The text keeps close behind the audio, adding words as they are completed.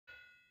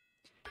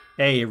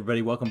Hey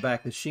everybody, welcome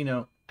back to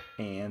Shino,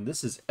 and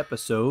this is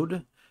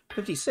episode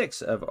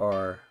 56 of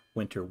our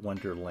Winter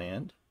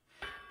Wonderland.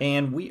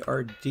 And we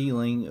are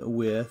dealing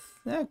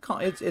with,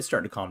 it's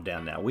starting to calm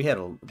down now. We had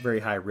a very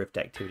high rift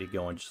activity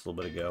going just a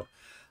little bit ago.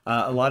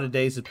 A lot of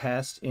days have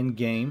passed in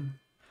game.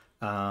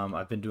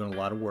 I've been doing a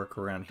lot of work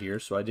around here,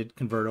 so I did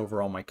convert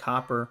over all my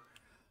copper.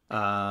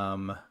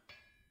 Getting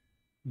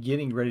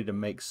ready to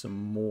make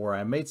some more.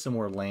 I made some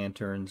more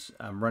lanterns.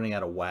 I'm running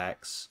out of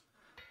wax.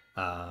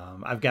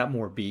 I've got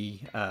more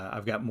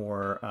I've got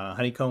more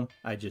honeycomb.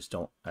 I just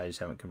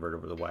haven't converted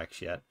over the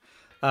wax yet.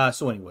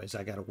 So anyways,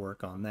 I got to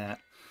work on that.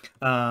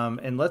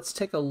 And let's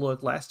take a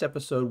look. Last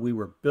episode we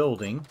were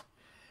building,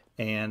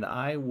 and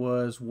I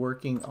was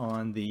working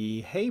on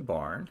the hay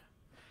barn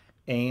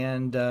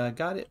and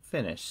got it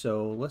finished.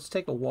 So let's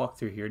take a walk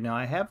through here. Now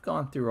I have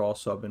gone through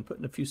also. I've been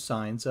putting a few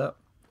signs up.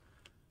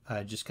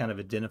 Just kind of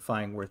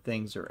identifying where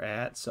things are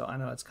at. So I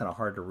know it's kind of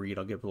hard to read.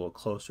 I'll get a little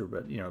closer,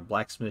 but you know,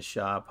 blacksmith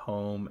shop,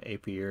 home,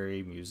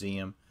 apiary,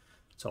 museum,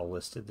 it's all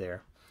listed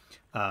there.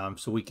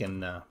 So we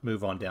can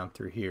move on down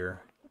through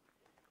here.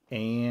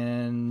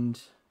 And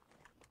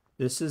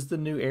this is the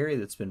new area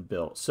that's been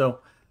built. So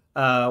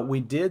we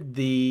did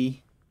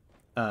the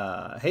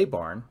hay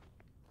barn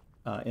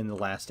in the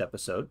last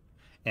episode.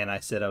 And I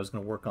said I was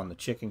going to work on the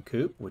chicken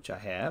coop, which I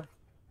have.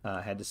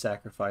 I had to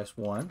sacrifice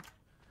one.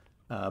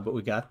 But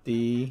we got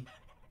the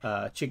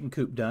chicken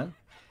coop done,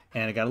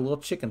 and I got a little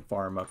chicken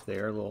farm up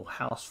there, a little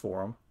house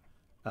for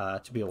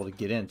them to be able to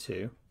get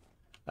into.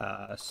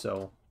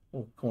 So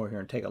we'll go over here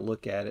and take a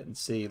look at it and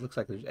see. It looks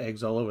like there's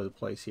eggs all over the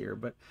place here,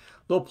 but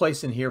a little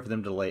place in here for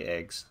them to lay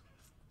eggs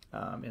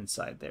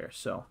inside there.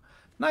 So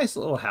nice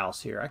little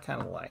house here. I kind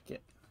of like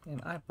it.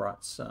 And I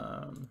brought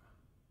some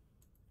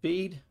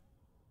feed,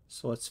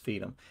 so let's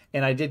feed them.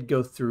 And I did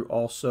go through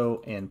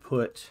also and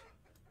put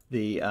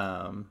the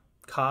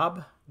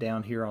cob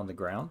down here on the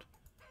ground,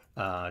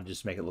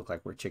 just to make it look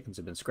like where chickens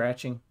have been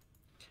scratching.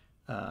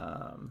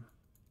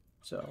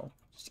 So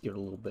just give it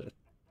a little bit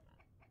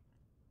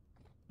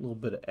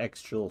of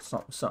extra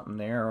something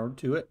there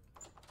to it.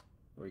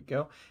 There we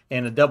go.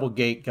 And a double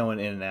gate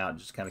going in and out,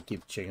 just kind of keep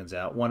the chickens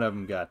out. One of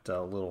them got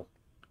a little,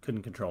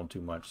 couldn't control them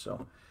too much,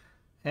 so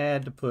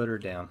had to put her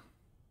down.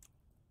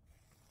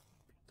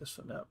 Pick this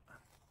one up.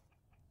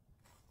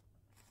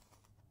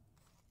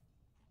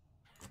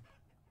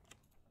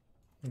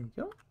 There we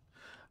go.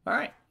 All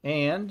right,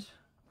 and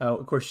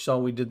of course you saw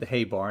we did the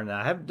hay barn. Now,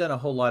 I haven't done a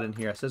whole lot in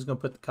here. I said I was going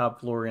to put the cob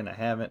floor in. I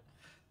haven't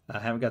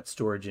got the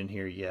storage in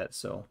here yet,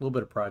 so a little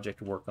bit of project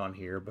to work on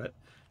here. But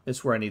this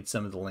is where I need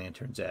some of the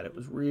lanterns at. It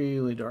was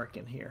really dark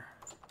in here.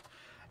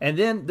 And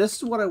then this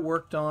is what I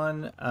worked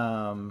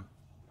on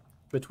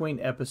between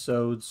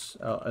episodes,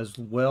 as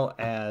well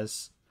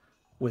as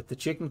with the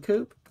chicken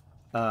coop.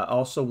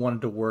 Also wanted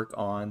to work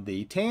on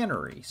the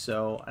tannery.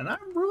 So, and I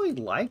really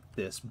like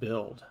this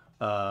build.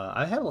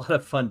 I had a lot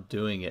of fun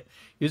doing it,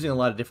 using a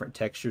lot of different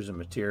textures and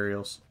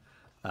materials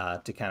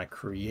to kind of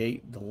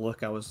create the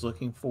look I was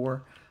looking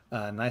for.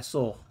 Nice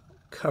little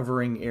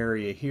covering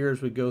area here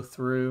as we go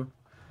through.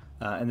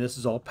 And this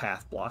is all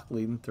path block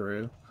leading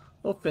through.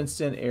 Little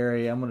fenced in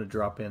area. I'm going to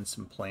drop in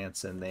some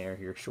plants in there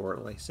here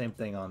shortly. Same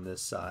thing on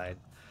this side.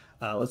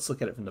 Let's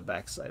look at it from the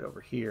back side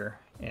over here.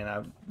 And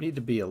I need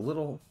to be a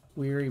little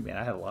weary. Man,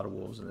 I had a lot of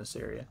wolves in this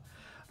area.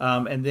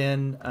 And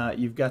then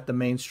you've got the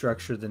main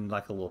structure, then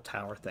like a little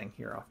tower thing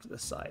here off to the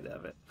side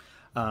of it.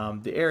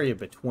 The area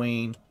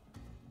between,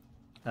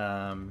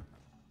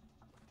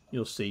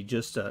 you'll see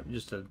just a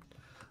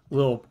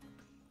little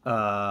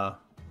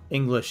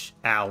English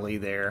alley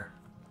there,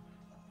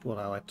 what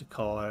I like to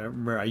call it. I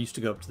remember I used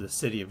to go up to the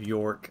city of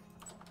York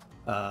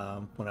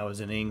when I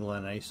was in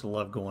England. I used to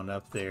love going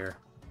up there,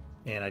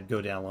 and I'd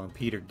go down along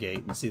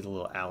Petergate and see the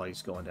little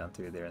alleys going down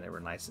through there, and they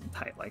were nice and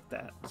tight like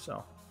that.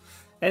 So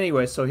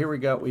anyway, so here we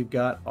go. We've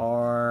got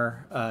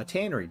our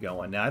tannery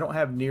going. Now, I don't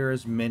have near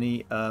as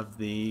many of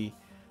the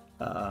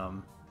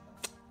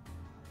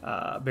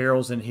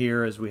barrels in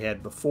here as we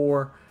had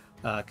before.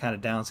 Kind of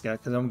downscale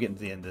because I'm getting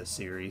to the end of the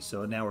series.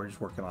 So now we're just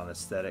working on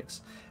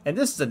aesthetics. And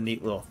this is a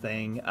neat little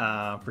thing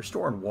for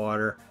storing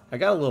water. I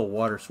got a little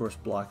water source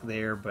block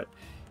there, but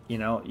you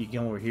know, you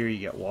come over here, you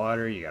get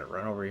water, you got to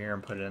run over here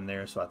and put it in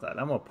there. So I thought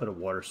I'm going to put a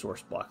water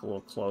source block a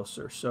little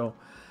closer. So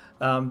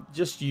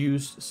just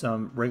used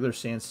some regular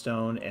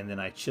sandstone, and then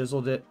I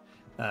chiseled it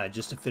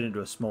just to fit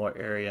into a smaller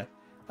area.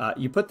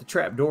 You put the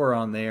trap door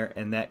on there,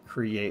 and that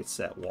creates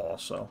that wall,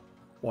 so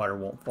water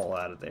won't fall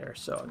out of there.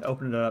 So I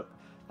open it up,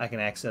 I can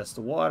access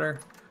the water,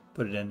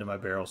 put it into my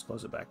barrels,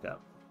 close it back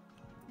up.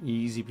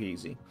 Easy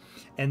peasy.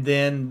 And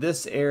then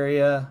this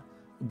area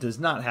does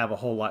not have a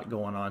whole lot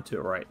going on to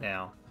it right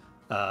now.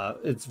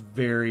 It's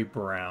very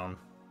brown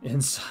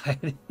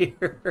inside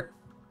here,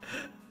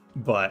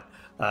 but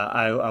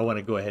I want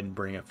to go ahead and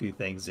bring a few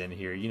things in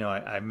here. You know,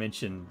 I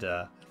mentioned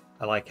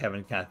I like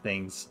having kind of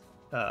things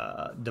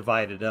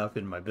divided up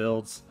in my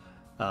builds,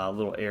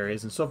 little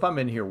areas. And so if I'm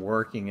in here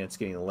working and it's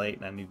getting late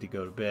and I need to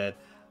go to bed,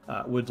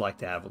 would like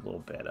to have a little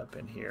bed up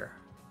in here.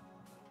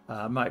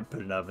 I might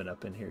put an oven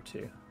up in here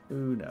too.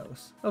 Who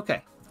knows?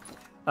 Okay.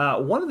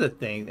 One of the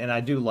things, and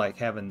I do like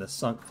having the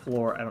sunk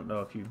floor. I don't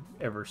know if you've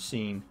ever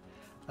seen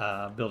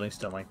buildings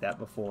done like that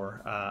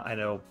before. I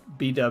know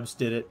B-dubs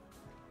did it.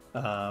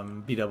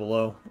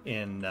 B-double-O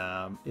in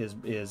is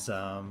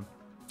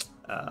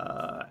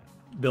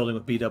building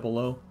with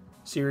B-double-O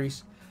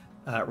series.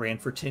 It ran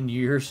for 10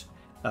 years.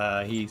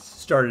 He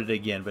started it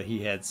again, but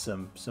he had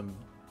some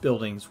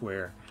buildings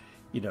where,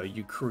 you know,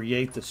 you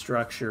create the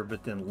structure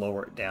but then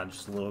lower it down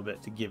just a little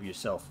bit to give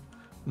yourself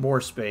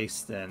more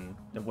space than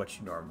what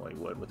you normally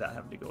would without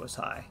having to go as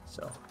high.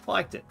 So I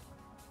liked it.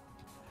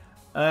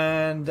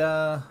 And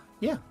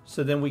yeah,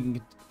 so then we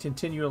can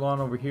continue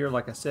along over here.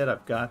 Like I said,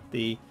 I've got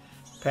the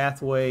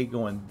pathway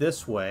going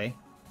this way.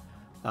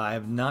 I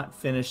have not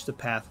finished the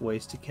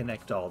pathways to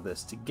connect all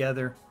this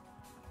together.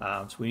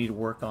 So we need to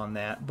work on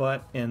that.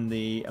 But in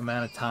the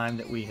amount of time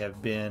that we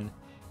have been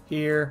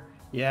here,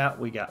 yeah,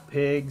 we got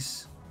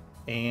pigs,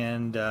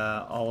 and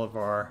all of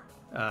our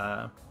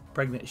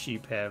pregnant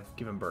sheep have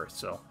given birth.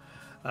 So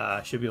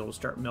I should be able to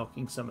start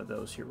milking some of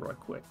those here real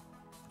quick.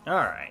 All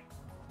right.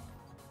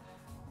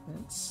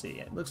 Let's see.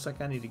 It looks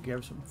like I need to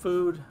grab some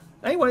food.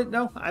 Anyway,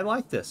 no, I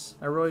like this.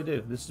 I really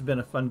do. This has been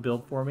a fun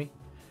build for me.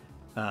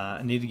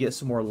 I need to get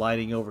some more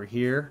lighting over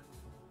here.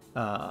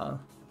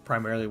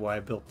 Primarily why I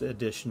built the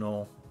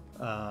additional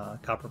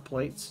copper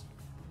plates,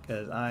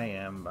 because I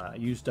am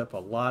used up a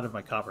lot of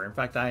my copper. In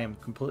fact, I am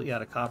completely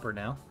out of copper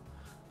now.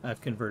 I've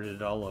converted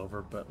it all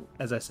over, but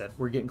as I said,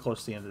 we're getting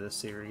close to the end of this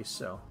series,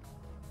 so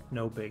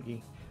no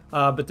biggie.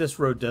 But this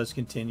road does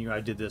continue.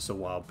 I did this a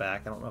while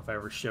back. I don't know if I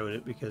ever showed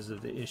it because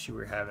of the issue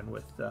we're having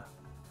with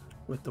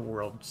the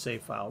world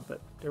save file,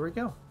 but there we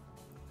go.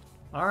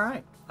 All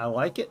right, I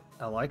like it.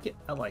 I like it.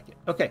 I like it.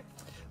 Okay,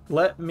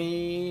 let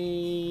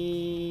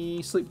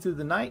me sleep through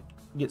the night,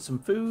 get some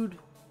food,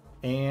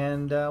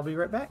 and I'll be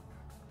right back.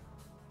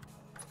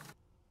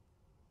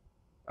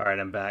 All right,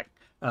 I'm back.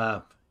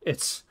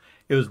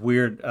 It was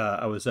weird.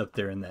 I was up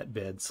there in that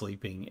bed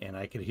sleeping, and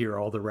I could hear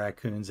all the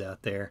raccoons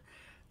out there.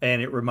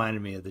 And it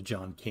reminded me of the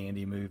John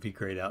Candy movie,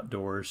 Great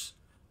Outdoors.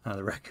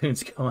 The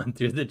raccoons going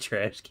through the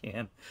trash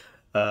can,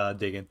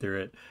 digging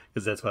through it.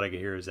 Because that's what I could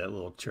hear is that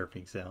little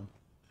chirping sound.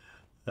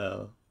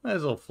 That's a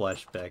little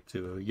flashback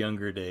to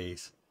younger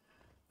days.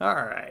 All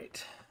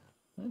right.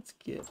 Let's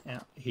get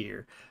out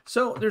here.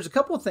 So there's a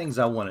couple of things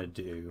I want to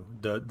do.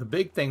 The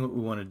big thing that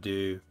we want to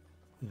do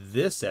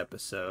this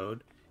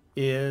episode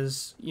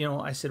is, you know,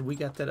 I said we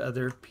got that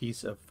other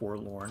piece of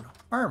Forlorn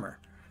armor.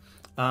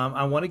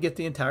 I want to get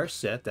the entire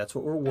set. That's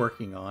what we're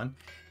working on.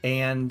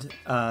 And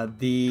oh,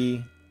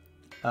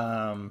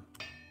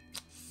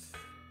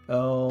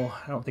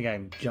 I don't think I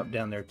can jump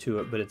down there to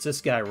it, but it's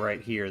this guy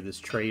right here, this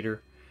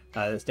trader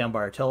that's down by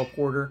our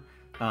teleporter,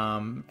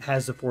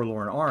 has the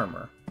Forlorn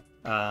armor.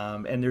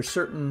 And there's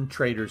certain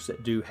traders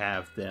that do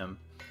have them.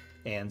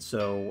 And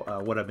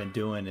so what I've been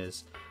doing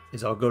is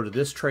I'll go to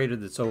this trader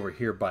that's over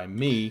here by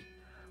me,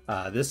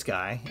 this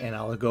guy, and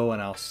I'll go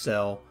and I'll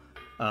sell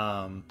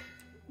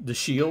the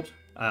shield.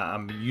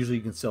 Usually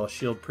you can sell a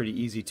shield pretty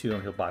easy to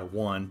him. He'll buy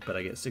one, but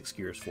I get 6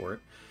 gears for it.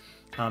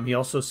 He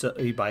also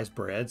he buys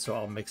bread, so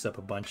I'll mix up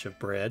a bunch of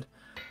bread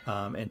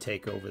and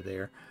take over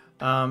there.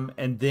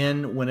 And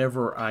then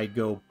whenever I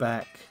go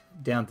back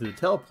down to the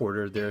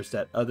teleporter, there's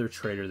that other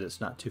trader that's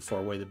not too far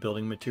away, the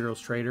building materials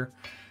trader.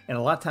 And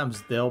a lot of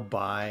times they'll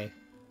buy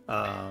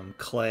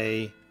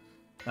clay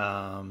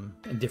and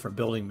different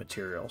building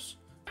materials.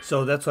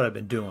 So that's what I've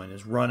been doing,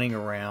 is running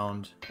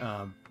around,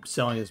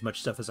 selling as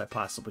much stuff as I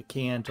possibly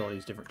can to all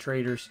these different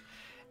traders,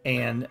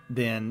 and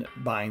then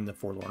buying the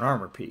Forlorn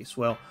armor piece.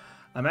 Well,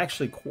 I'm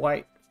actually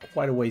quite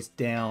a ways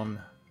down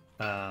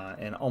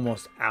and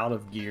almost out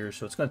of gear,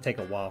 so it's going to take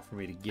a while for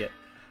me to get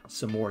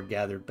some more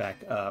gathered back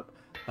up,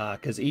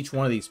 because each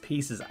one of these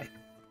pieces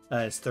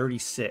is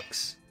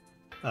 36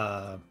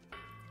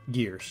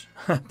 gears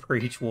per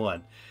each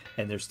one,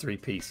 and there's 3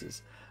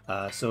 pieces.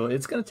 So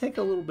it's going to take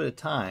a little bit of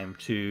time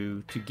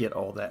to get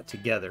all that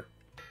together.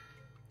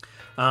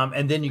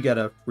 And then you got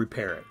to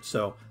repair it.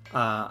 So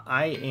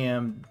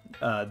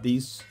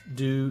these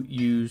do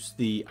use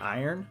the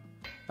iron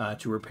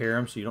to repair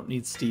them, so you don't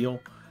need steel.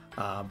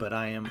 But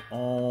I am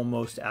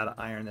almost out of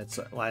iron. That's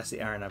the last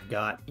iron I've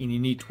got. And you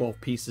need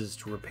 12 pieces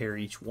to repair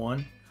each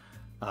one.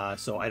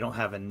 So I don't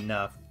have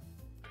enough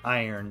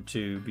iron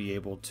to be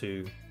able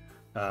to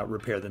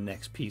repair the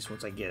next piece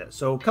once I get it.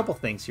 So a couple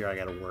things here I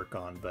got to work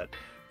on, but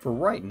for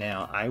right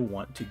now, I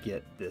want to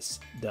get this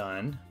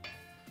done.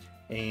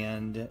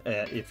 And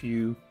if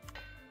you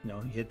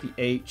hit the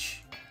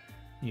H,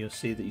 you'll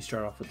see that you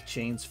start off with the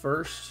chains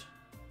first.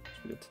 So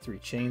we got the 3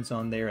 chains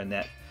on there, and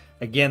that,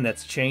 again,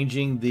 that's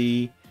changing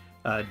the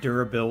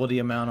durability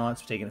amount on it.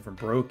 It's taking it from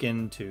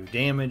broken to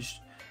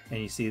damaged,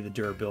 and you see the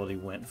durability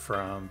went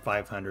from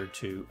 500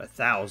 to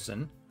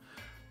 1,000.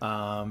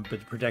 But the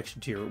protection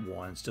tier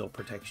 1, still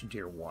protection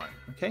tier 1.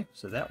 Okay,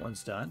 so that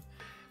one's done.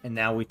 And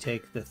now we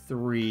take the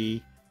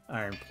 3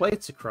 iron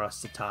plates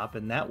across the top,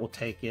 and that will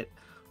take it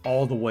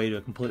all the way to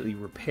a completely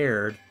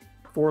repaired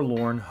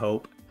Forlorn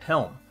Hope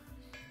Helm.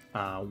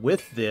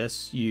 With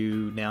this,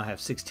 you now have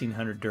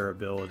 1,600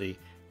 durability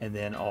and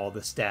then all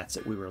the stats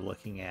that we were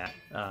looking at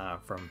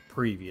from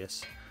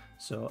previous.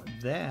 So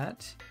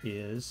that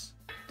is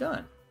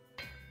done.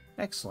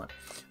 Excellent.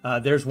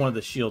 There's one of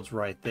the shields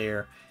right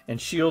there. And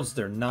shields,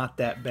 they're not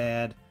that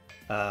bad.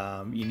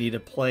 You need a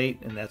plate,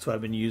 and that's what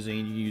I've been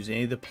using. You use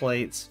any of the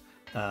plates.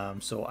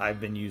 So I've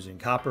been using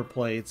copper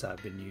plates.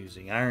 I've been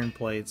using iron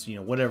plates. You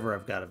know, whatever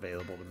I've got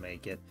available to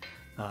make it.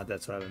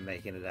 That's what I've been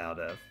making it out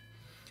of.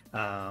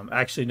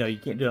 Actually, no, you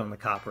can't do it on the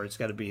copper. It's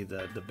got to be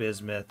the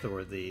bismuth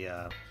or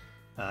the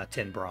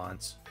tin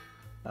bronze.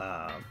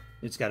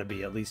 It's got to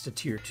be at least a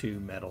tier 2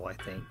 metal, I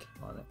think,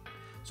 on it.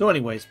 So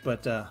anyways,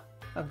 but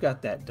I've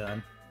got that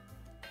done.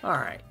 All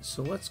right,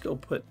 so let's go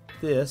put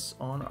this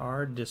on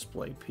our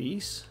display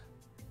piece.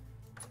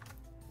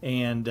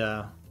 And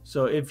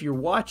so if you're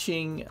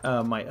watching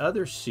my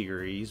other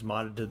series,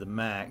 Modded to the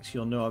Max,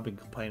 you'll know I've been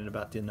complaining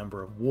about the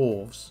number of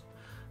wolves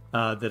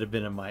that have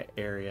been in my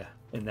area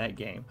in that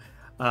game.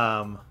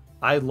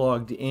 I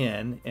logged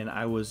in and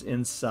I was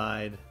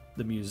inside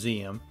the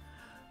museum,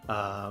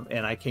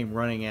 and I came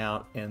running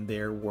out and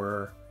there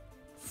were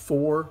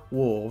 4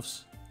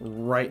 wolves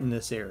right in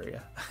this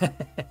area.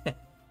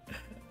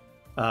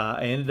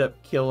 I ended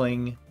up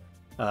killing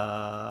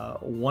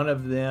one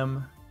of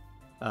them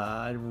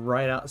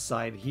right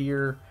outside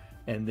here,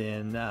 and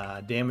then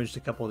damaged a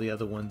couple of the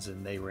other ones,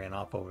 and they ran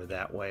off over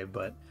that way.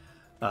 But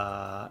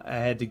I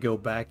had to go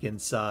back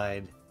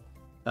inside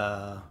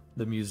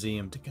the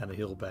museum to kind of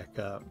heal back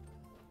up.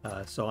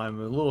 So I'm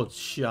a little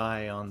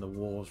shy on the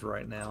wolves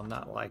right now,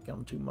 not like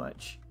them too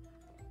much.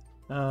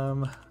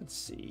 Let's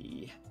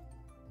see.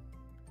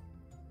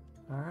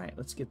 All right,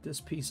 let's get this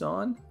piece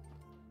on.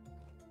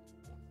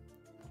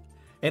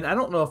 And I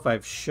don't know if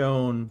I've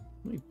shown,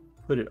 let me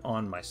put it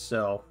on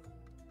myself.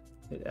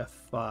 Hit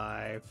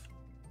F5.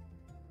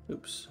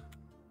 Oops.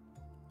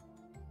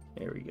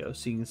 There we go.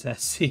 So you can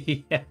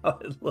see how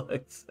it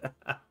looks.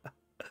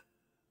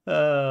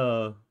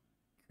 Oh,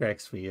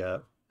 cracks me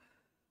up.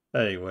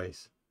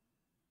 Anyways,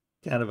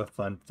 kind of a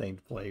fun thing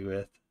to play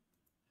with.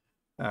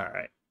 All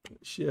right,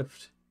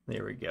 shift.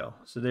 There we go.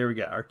 So there we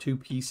got our 2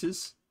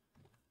 pieces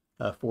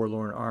of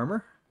Forlorn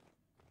armor.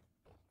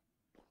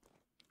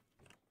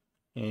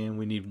 And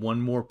we need 1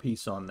 more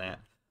piece on that.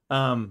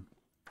 I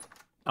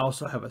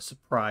also have a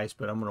surprise,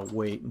 but I'm going to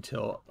wait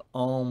until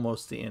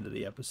almost the end of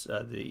the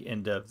episode, the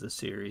end of the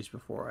series,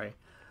 before I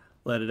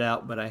let it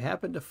out. But I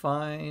happened to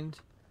find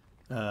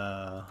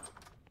an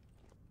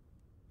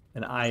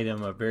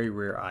item, a very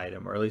rare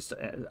item, or at least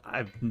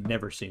I've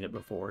never seen it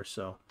before,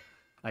 so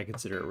I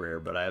consider it rare.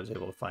 But I was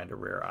able to find a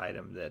rare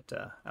item that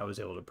I was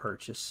able to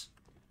purchase.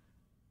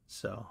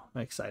 So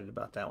I'm excited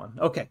about that one.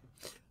 Okay.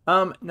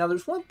 Now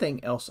there's one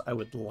thing else I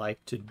would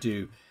like to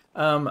do.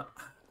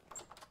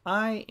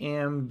 I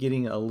am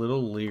getting a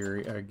little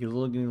leery, or getting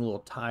a little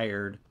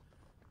tired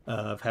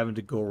of having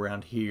to go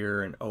around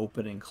here and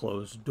open and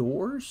close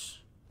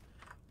doors.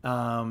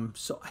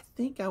 So I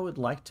think I would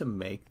like to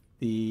make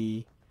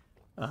the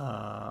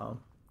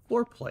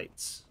floor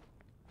plates.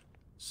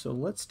 So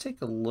let's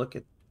take a look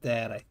at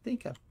that. I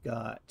think I've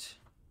got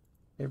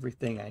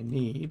everything I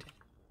need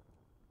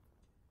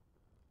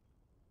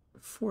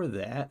for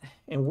that,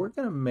 and we're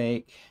going to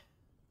make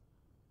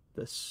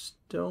the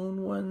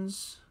stone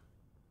ones.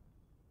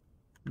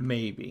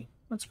 Maybe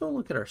let's go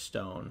look at our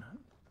stone.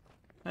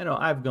 I know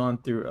I've gone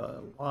through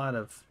a lot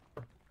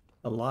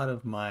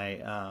of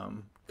my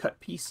cut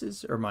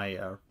pieces, or my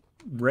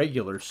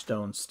regular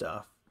stone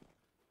stuff.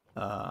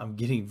 I'm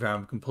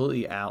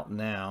completely out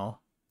now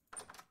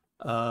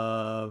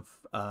of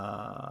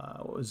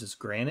what was this,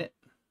 granite?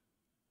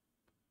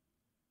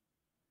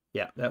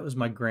 Yeah, that was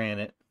my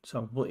granite. So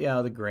I'm completely out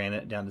of the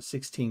granite, down to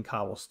 16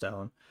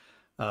 cobblestone.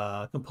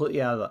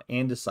 Completely out of the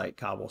andesite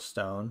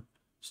cobblestone.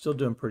 Still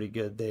doing pretty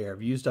good there.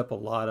 I've used up a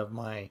lot of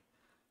my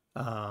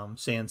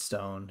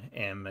sandstone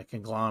and my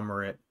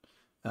conglomerate.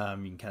 You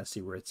can kind of see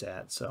where it's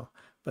at. So,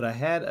 but I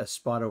had a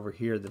spot over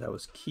here that I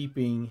was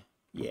keeping.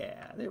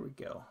 Yeah, there we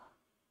go.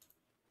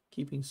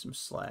 Keeping some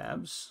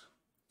slabs.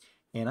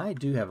 And I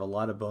do have a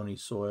lot of bony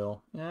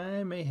soil.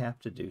 I may have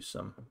to do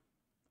some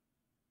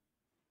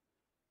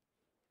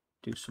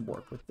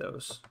work with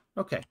those.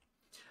 Okay,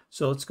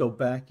 so let's go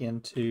back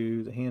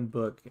into the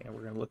handbook, and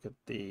we're going to look at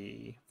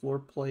the floor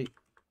plate.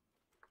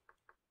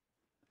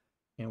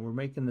 And we're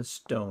making the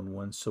stone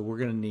one, so we're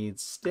going to need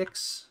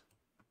sticks.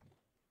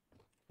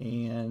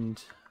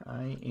 And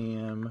I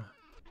am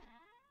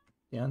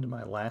down to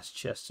my last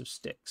chest of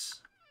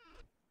sticks.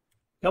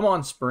 Come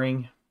on,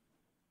 spring.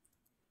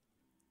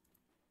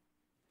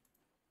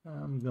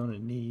 I'm going to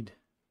need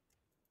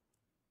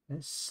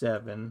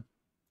 7.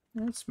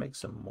 Let's make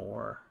some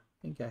more.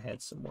 I think I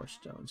had some more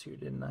stones here,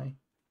 didn't I?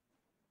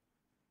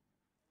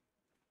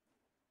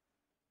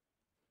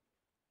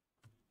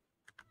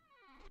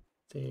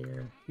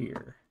 There,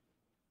 here.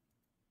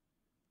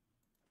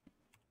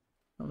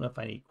 I don't know if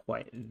I need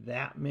quite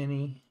that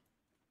many.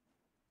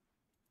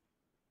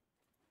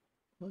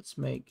 Let's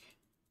make...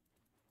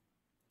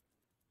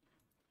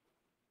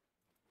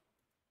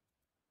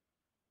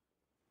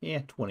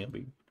 Yeah, 20 will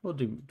be... We'll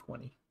do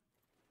 20.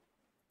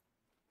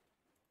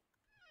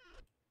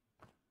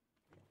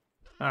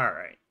 All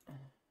right.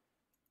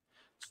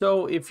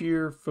 So if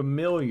you're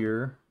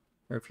familiar,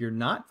 or if you're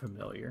not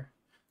familiar,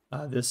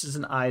 this is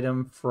an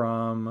item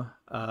from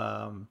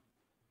a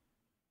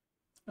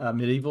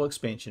medieval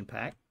expansion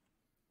pack,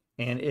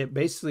 and it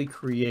basically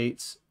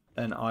creates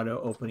an auto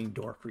opening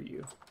door for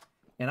you.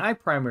 And I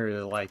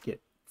primarily like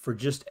it for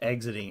just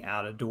exiting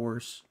out of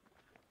doors,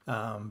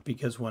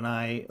 because when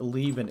I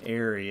leave an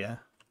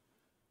area,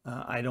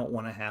 I don't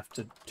want to have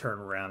to turn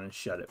around and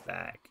shut it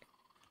back.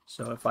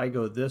 So if I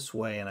go this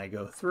way and I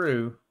go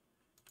through,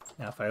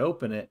 now if I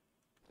open it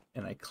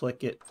and I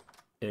click it,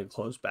 it'll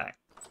close back.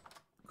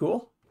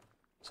 Cool.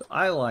 So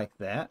I like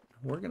that.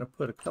 We're going to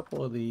put a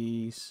couple of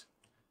these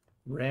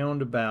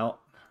round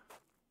about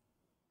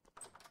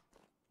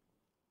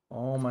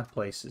all my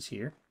places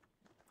here.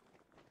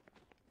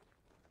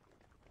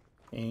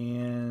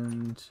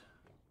 And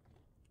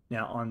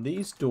now on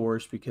these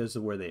doors, because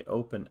of where they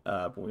open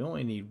up, we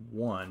only need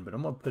one, but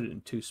I'm going to put it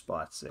in 2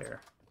 spots there.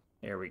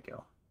 There we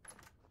go.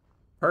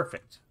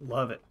 Perfect.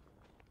 Love it.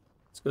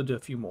 Let's go do a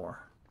few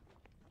more.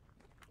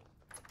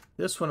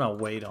 This one I'll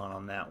wait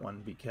on that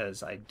one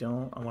because I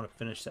want to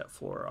finish that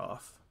floor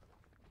off.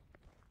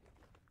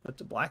 But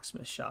the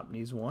blacksmith shop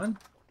needs one.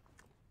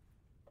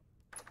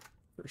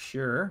 For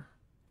sure.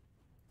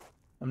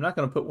 I'm not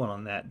going to put one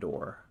on that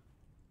door.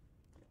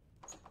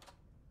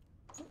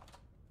 A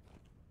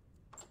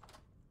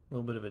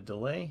little bit of a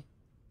delay.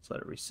 Let's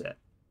let it reset.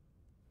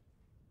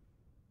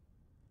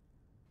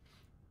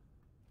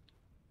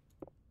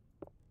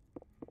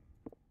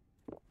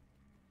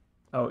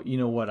 Oh, you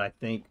know what I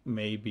think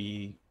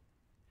maybe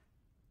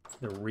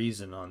the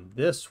reason on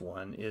this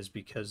one is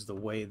because the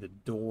way the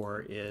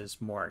door is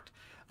marked.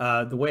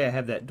 The way I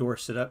have that door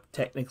set up,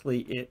 technically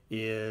it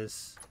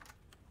is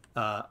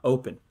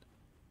open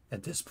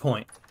at this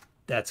point.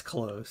 That's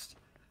closed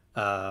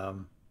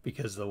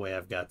because of the way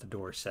I've got the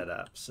door set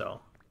up.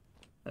 So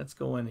let's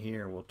go in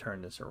here and we'll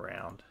turn this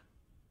around.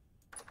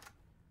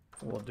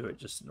 We'll do it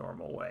just the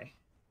normal way.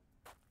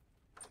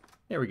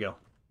 There we go.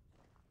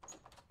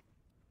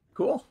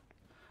 Cool.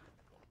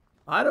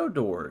 Auto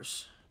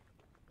doors.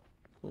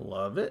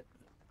 Love it.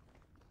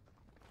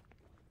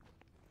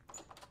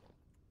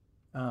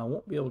 I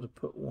won't be able to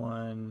put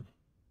one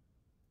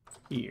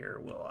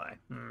here, will I?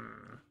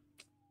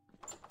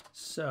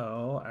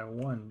 So I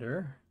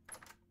wonder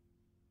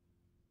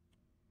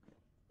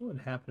what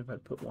would happen if I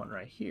put one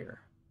right here.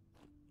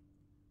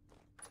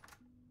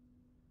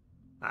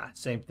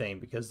 Same thing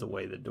because the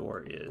way the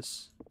door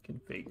is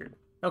configured.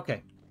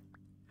 Okay.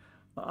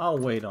 I'll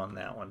wait on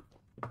that one.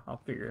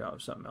 I'll figure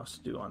out something else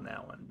to do on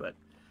that one. But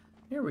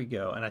here we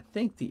go. And I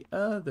think the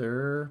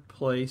other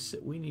place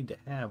that we need to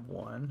have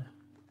one.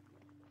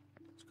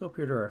 Let's go up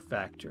here to our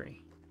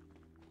factory.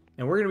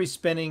 And we're going to be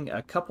spending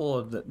a couple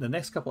of the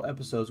next couple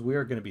episodes. We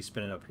are going to be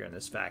spending up here in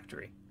this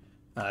factory,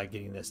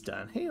 getting this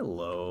done.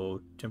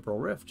 Hello, temporal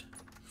rift.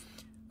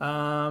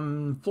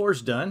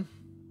 Floor's done.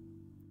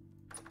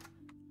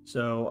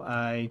 So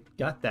I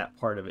got that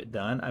part of it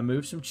done. I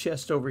moved some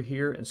chests over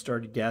here and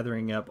started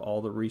gathering up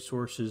all the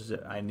resources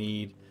that I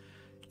need.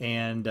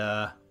 And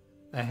I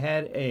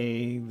had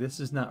this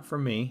is not for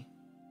me.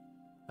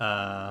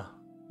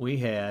 We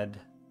had,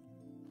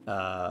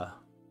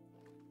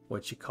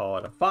 what you call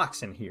it, a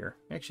fox in here.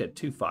 I actually had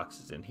 2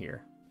 foxes in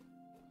here.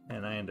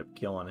 And I ended up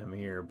killing him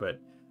here. But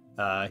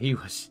there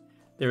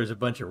was a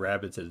bunch of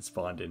rabbits that had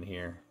spawned in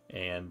here.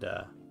 And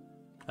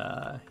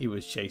he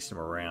was chasing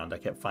them around. I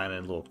kept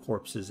finding little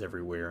corpses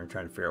everywhere and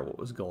trying to figure out what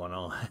was going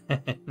on.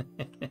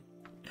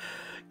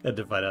 Got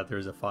to find out there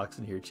was a fox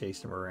in here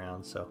chasing him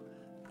around. So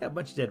got a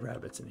bunch of dead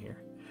rabbits in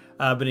here.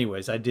 But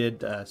anyways, I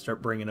did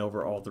start bringing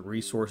over all the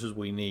resources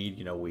we need.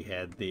 You know, we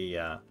had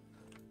the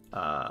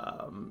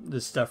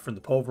stuff from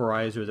the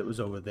pulverizer that was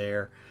over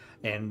there.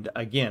 And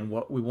again,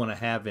 what we want to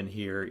have in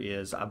here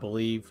is, I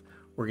believe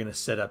we're going to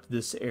set up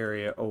this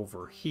area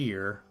over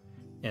here.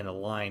 And a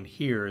line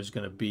here is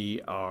going to be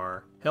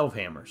our helve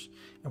hammers.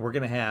 And we're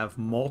going to have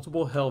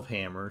multiple helve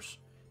hammers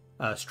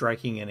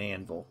striking an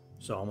anvil.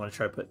 So I'm going to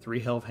try to put 3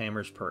 helve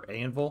hammers per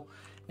anvil.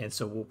 And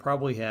so we'll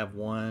probably have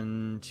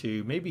 1,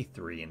 2, maybe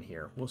 3 in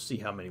here. We'll see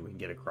how many we can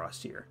get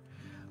across here.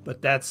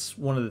 But that's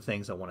one of the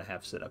things I want to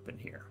have set up in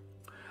here.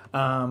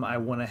 I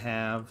want to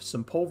have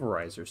some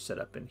pulverizers set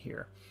up in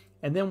here.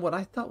 And then what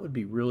I thought would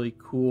be really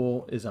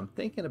cool is I'm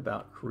thinking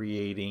about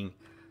creating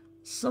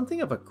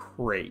something of a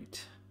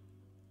crate.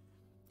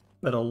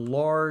 But a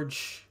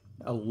large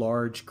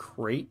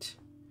crate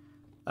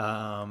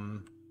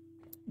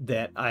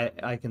that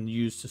I can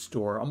use to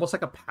store, almost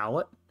like a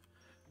pallet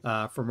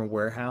from a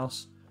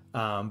warehouse,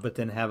 but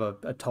then have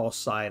a tall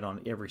side on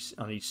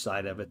each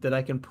side of it that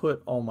I can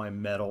put all my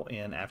metal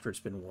in after it's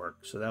been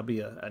worked. So that'll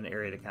be an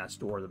area to kind of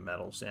store the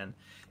metals in.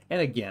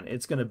 And again,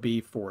 it's going to be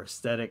for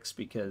aesthetics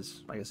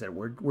because, like I said,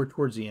 we're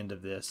towards the end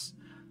of this.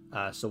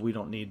 So we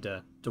don't need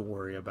to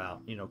worry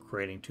about,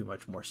 creating too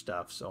much more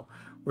stuff. So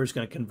we're just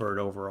going to convert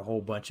over a whole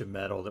bunch of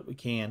metal that we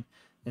can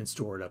and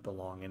store it up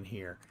along in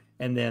here.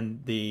 And then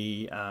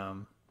the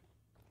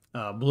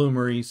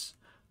bloomeries,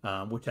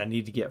 which I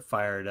need to get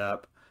fired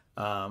up.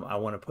 I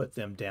want to put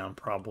them down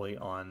probably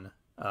on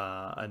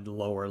a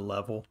lower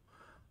level,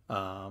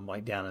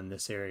 like down in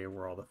this area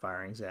where all the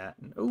firing's at.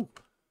 And oh,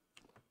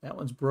 that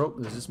one's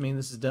broke. Does this mean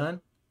this is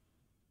done?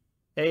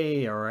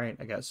 Hey, all right,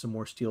 I got some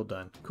more steel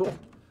done. Cool.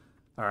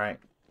 All right.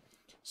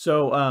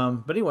 So,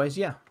 but anyways,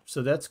 yeah.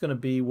 So that's going to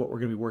be what we're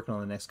going to be working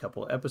on the next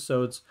couple of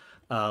episodes.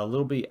 A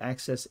little bit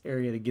access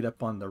area to get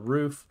up on the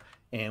roof,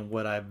 and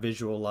what I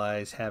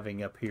visualize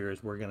having up here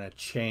is we're going to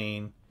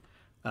chain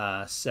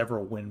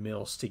several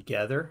windmills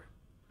together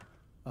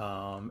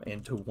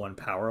into one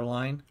power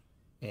line,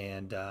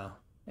 and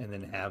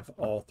then have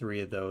all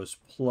three of those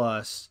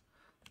plus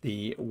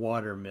the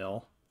water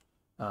mill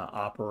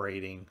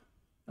operating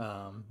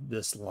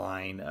this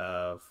line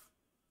of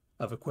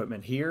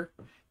equipment here,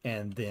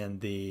 and then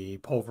the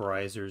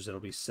pulverizers that'll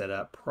be set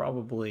up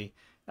probably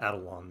out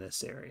along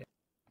this area.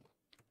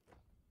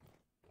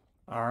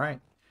 All right.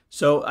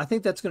 So I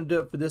think that's going to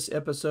do it for this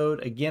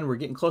episode. Again, we're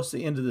getting close to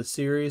the end of the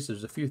series.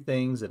 There's a few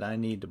things that I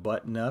need to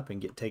button up and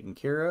get taken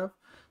care of.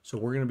 So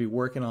we're going to be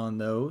working on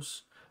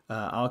those.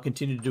 I'll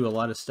continue to do a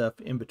lot of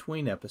stuff in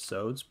between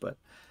episodes, but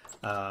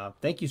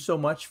thank you so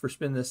much for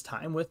spending this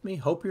time with me.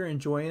 Hope you're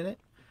enjoying it.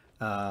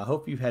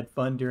 Hope you've had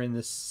fun during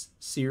this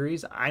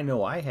series. I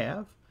know I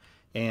have.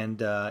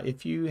 And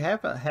if you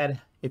have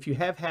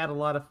had a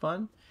lot of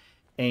fun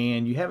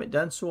and you haven't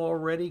done so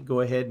already,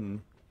 go ahead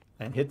and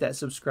hit that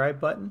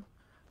subscribe button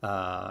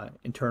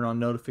and turn on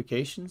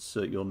notifications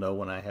so that you'll know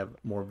when I have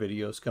more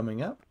videos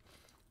coming up.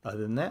 Other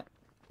than that,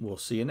 we'll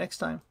see you next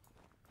time.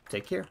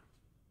 Take care.